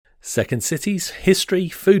Second cities, history,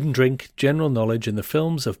 food and drink, general knowledge and the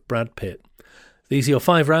films of Brad Pitt. These are your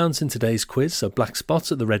 5 rounds in today's quiz, so black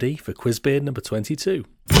spots at the ready for Quizbeard number 22.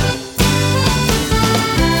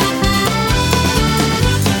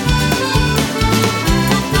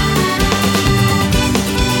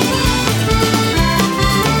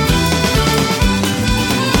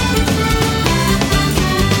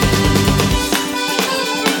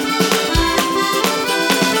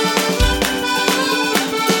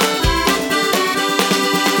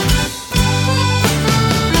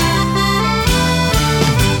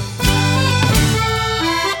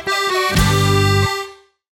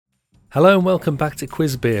 Hello and welcome back to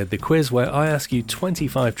Quizbeard, the quiz where I ask you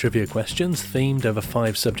 25 trivia questions themed over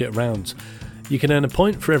 5 subject rounds. You can earn a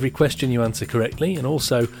point for every question you answer correctly and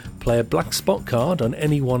also play a black spot card on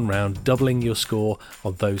any one round, doubling your score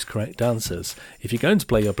on those correct answers. If you're going to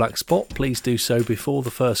play your black spot, please do so before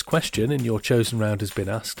the first question and your chosen round has been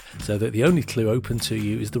asked, so that the only clue open to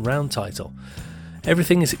you is the round title.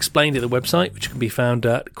 Everything is explained at the website, which can be found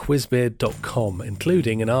at quizbeard.com,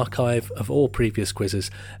 including an archive of all previous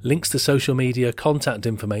quizzes, links to social media, contact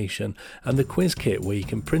information, and the quiz kit where you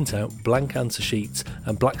can print out blank answer sheets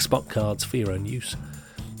and black spot cards for your own use.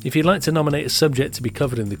 If you'd like to nominate a subject to be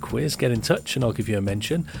covered in the quiz, get in touch and I'll give you a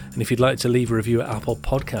mention. And if you'd like to leave a review at Apple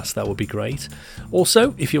Podcasts, that would be great.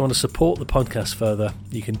 Also, if you want to support the podcast further,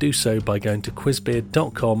 you can do so by going to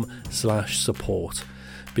quizbeard.com/support.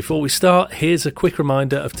 Before we start, here's a quick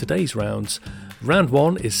reminder of today's rounds. Round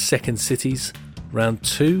 1 is second cities, round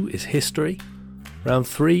 2 is history, round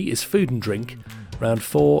 3 is food and drink, round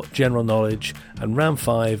 4 general knowledge, and round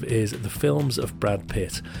 5 is the films of Brad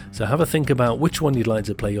Pitt. So have a think about which one you'd like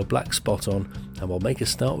to play your black spot on, and we'll make a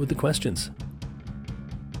start with the questions.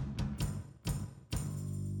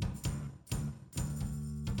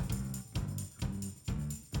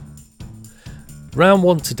 Round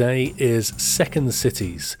 1 today is second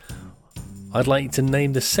cities. I'd like you to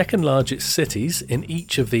name the second largest cities in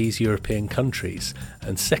each of these European countries,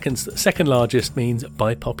 and second largest means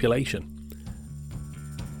by population.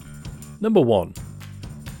 Number 1.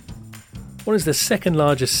 What is the second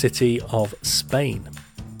largest city of Spain?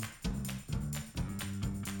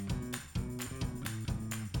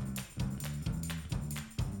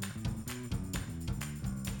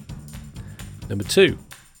 Number 2.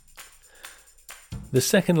 The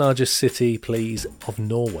second largest city, please, of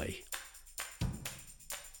Norway.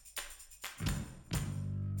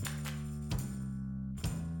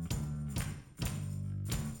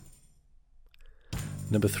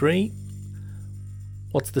 Number 3.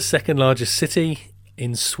 What's the second largest city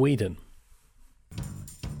in Sweden?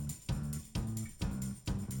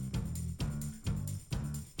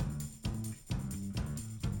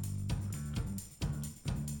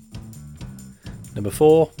 Number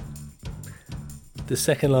 4. The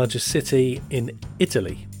second largest city in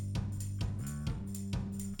Italy.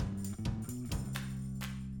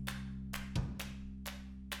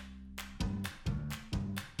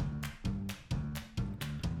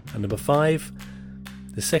 And number 5,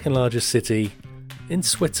 the second largest city in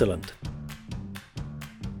Switzerland.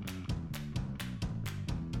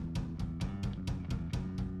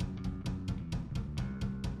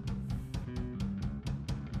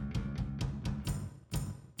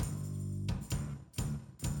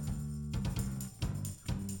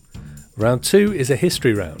 Round 2 is a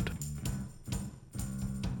history round.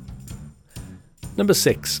 Number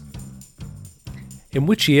 6. In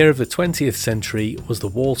which year of the 20th century was the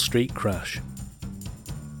Wall Street crash?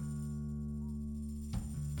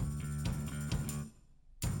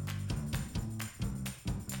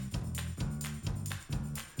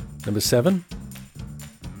 Number 7.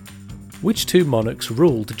 Which 2 monarchs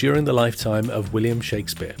ruled during the lifetime of William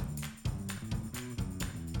Shakespeare?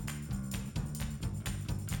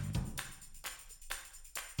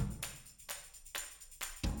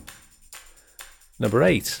 Number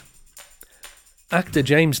 8. Actor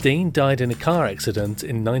James Dean died in a car accident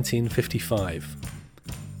in 1955.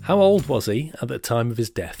 How old was he at the time of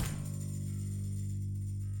his death?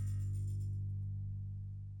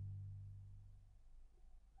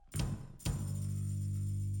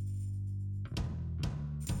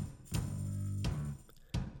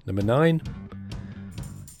 Number 9.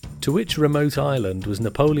 To which remote island was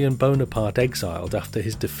Napoleon Bonaparte exiled after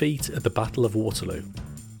his defeat at the Battle of Waterloo?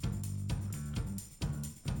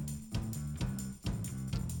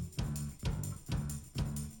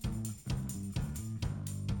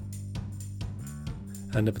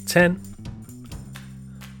 And number 10.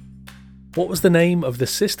 What was the name of the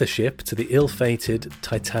sister ship to the ill-fated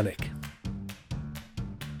Titanic?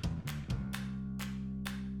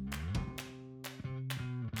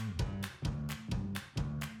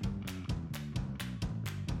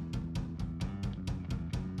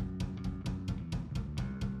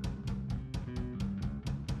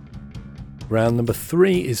 Round number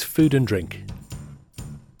 3 is food and drink.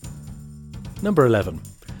 Number 11.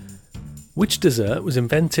 Which dessert was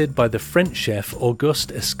invented by the French chef Auguste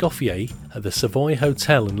Escoffier at the Savoy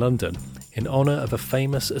Hotel in London in honour of a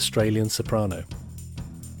famous Australian soprano?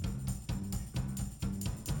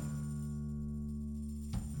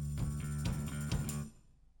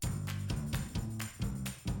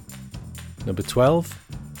 Number 12.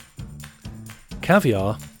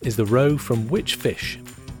 Caviar is the roe from which fish?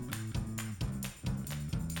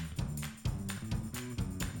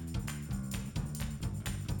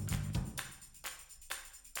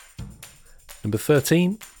 Number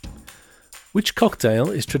 13. Which cocktail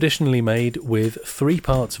is traditionally made with 3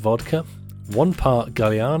 parts vodka, 1 part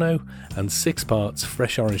Galliano and 6 parts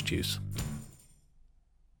fresh orange juice?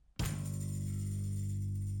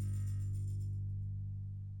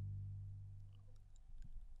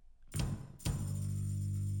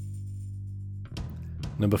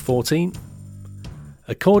 Number 14.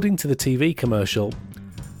 According to the TV commercial,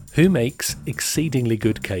 who makes exceedingly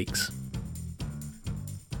good cakes?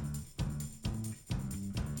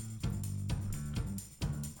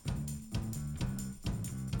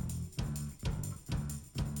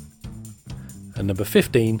 And number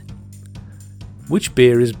 15. Which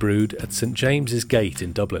beer is brewed at St James's Gate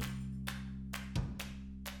in Dublin?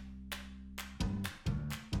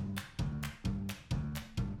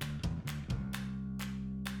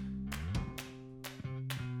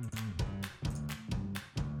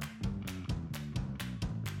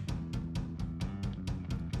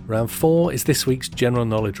 Round 4 is this week's general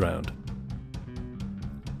knowledge round.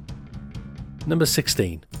 Number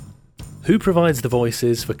 16. Who provides the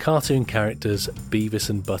voices for cartoon characters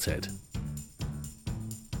Beavis and Butthead?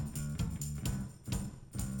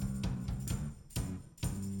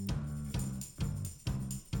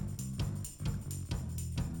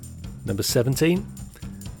 Number 17.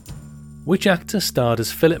 Which actor starred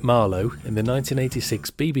as Philip Marlowe in the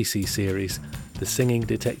 1986 BBC series The Singing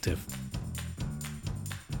Detective?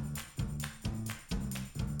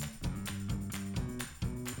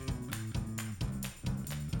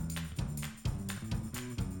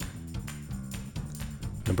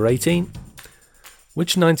 Number 18.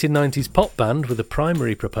 Which 1990s pop band were the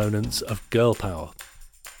primary proponents of girl power?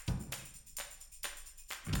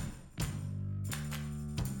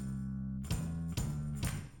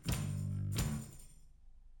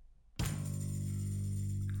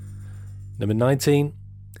 Number 19.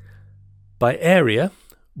 By area,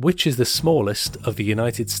 which is the smallest of the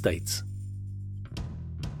United States?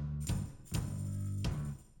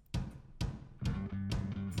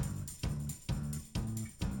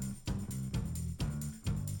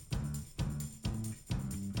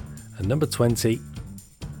 And number 20.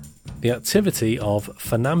 The activity of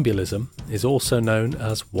funambulism is also known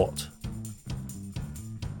as what?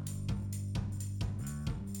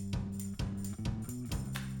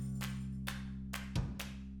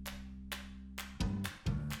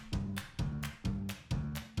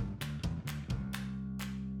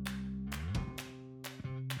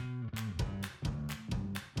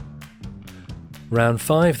 Round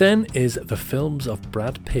 5 then is the films of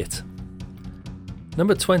Brad Pitt.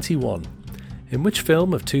 Number 21. In which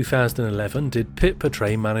film of 2011 did Pitt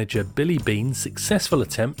portray manager Billy Beane's successful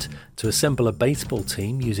attempt to assemble a baseball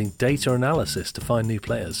team using data analysis to find new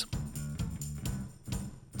players?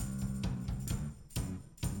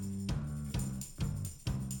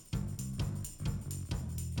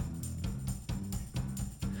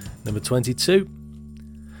 Number 22.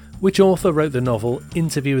 Which author wrote the novel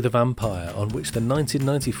Interview with a Vampire, on which the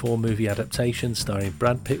 1994 movie adaptation starring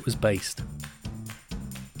Brad Pitt was based?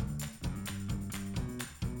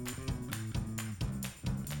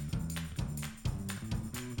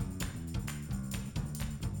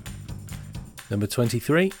 Number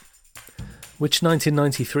 23. Which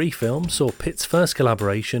 1993 film saw Pitt's first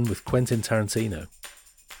collaboration with Quentin Tarantino?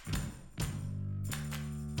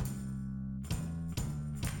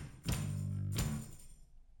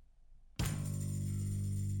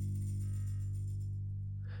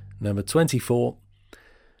 Number 24.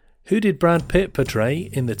 Who did Brad Pitt portray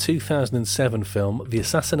in the 2007 film The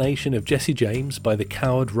Assassination of Jesse James by the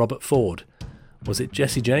coward Robert Ford? Was it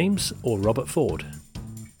Jesse James or Robert Ford?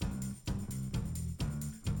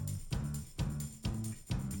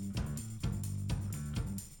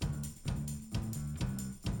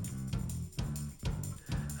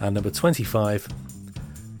 And number 25.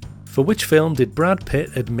 For which film did Brad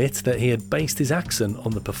Pitt admit that he had based his accent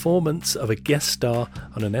on the performance of a guest star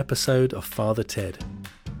on an episode of Father Ted?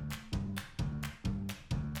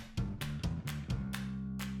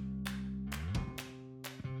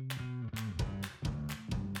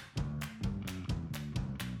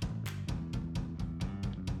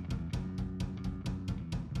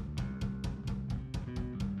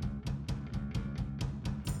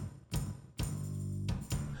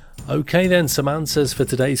 Okay then, some answers for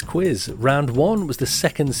today's quiz. Round 1 was the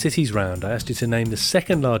second cities round. I asked you to name the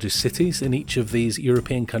second largest cities in each of these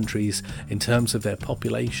European countries in terms of their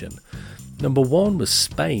population. Number 1 was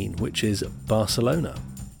Spain, which is Barcelona.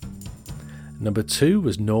 Number 2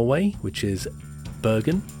 was Norway, which is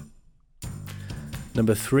Bergen.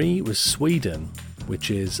 Number 3 was Sweden, which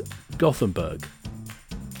is Gothenburg.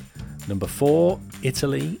 Number 4,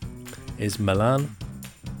 Italy, is Milan.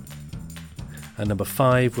 And number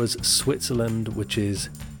 5 was Switzerland, which is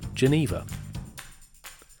Geneva.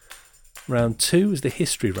 Round 2 is the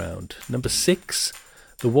history round. Number 6,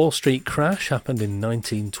 the Wall Street crash happened in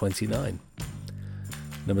 1929.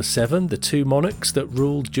 Number 7, the two monarchs that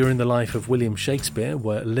ruled during the life of William Shakespeare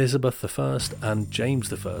were Elizabeth I and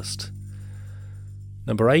James I.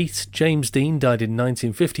 Number 8, James Dean died in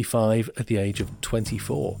 1955 at the age of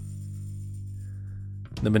 24.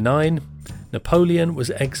 Number 9, Napoleon was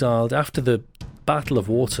exiled after the Battle of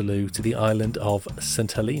Waterloo to the island of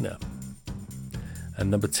St Helena. And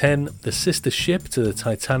number 10, the sister ship to the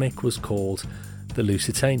Titanic was called the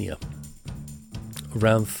Lusitania.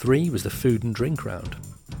 Round 3 was the food and drink round.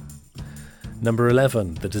 Number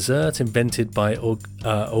 11, the dessert invented by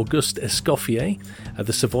Auguste Escoffier at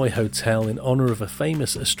the Savoy Hotel in honour of a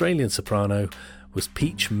famous Australian soprano was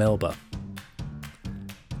peach melba.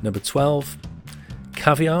 Number 12,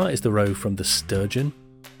 caviar is the roe from the sturgeon.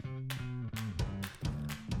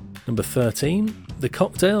 Number 13, the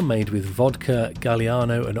cocktail made with vodka,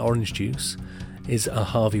 Galliano and orange juice is a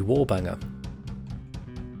Harvey Warbanger.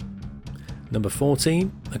 Number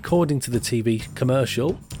 14, according to the TV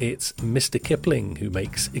commercial, it's Mr. Kipling who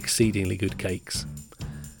makes exceedingly good cakes.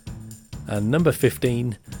 And number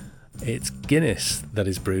 15, it's Guinness that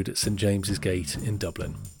is brewed at St James's Gate in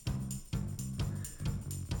Dublin.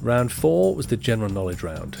 Round 4 was the general knowledge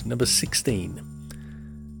round. Number 16,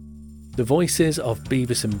 the voices of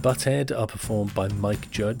Beavis and Butthead are performed by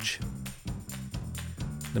Mike Judge.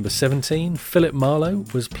 Number 17, Philip Marlowe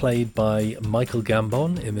was played by Michael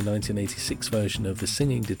Gambon in the 1986 version of The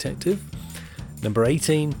Singing Detective. Number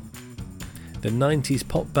 18, the 90s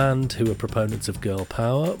pop band who were proponents of girl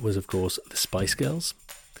power was of course the Spice Girls.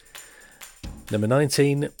 Number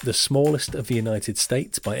 19, the smallest of the United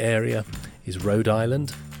States by area is Rhode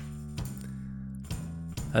Island.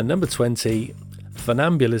 And number 20,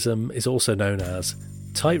 funambulism is also known as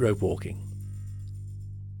tightrope walking.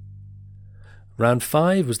 Round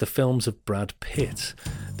 5 was the films of Brad Pitt.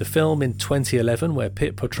 The film in 2011 where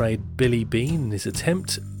Pitt portrayed Billy Beane in his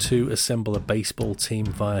attempt to assemble a baseball team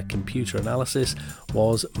via computer analysis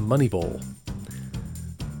was Moneyball.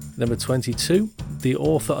 Number 22, the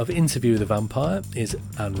author of Interview with the Vampire is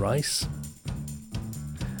Anne Rice.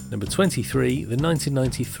 Number 23, the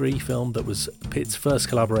 1993 film that was Pitt's first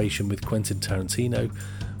collaboration with Quentin Tarantino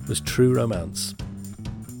was True Romance.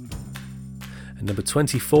 And number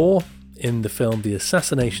 24, in the film The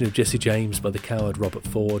Assassination of Jesse James by the coward Robert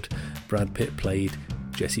Ford, Brad Pitt played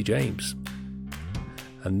Jesse James.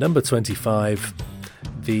 And number 25,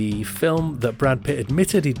 the film that Brad Pitt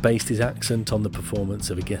admitted he'd based his accent on the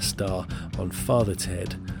performance of a guest star on Father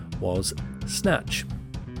Ted was Snatch.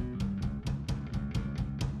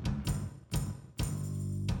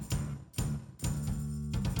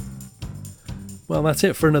 Well, that's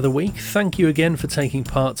it for another week. Thank you again for taking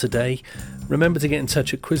part today. Remember to get in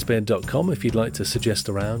touch at quizbeard.com if you'd like to suggest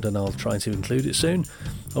a round, and I'll try to include it soon.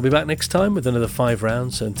 I'll be back next time with another 5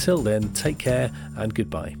 rounds. So until then, take care and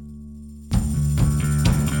goodbye.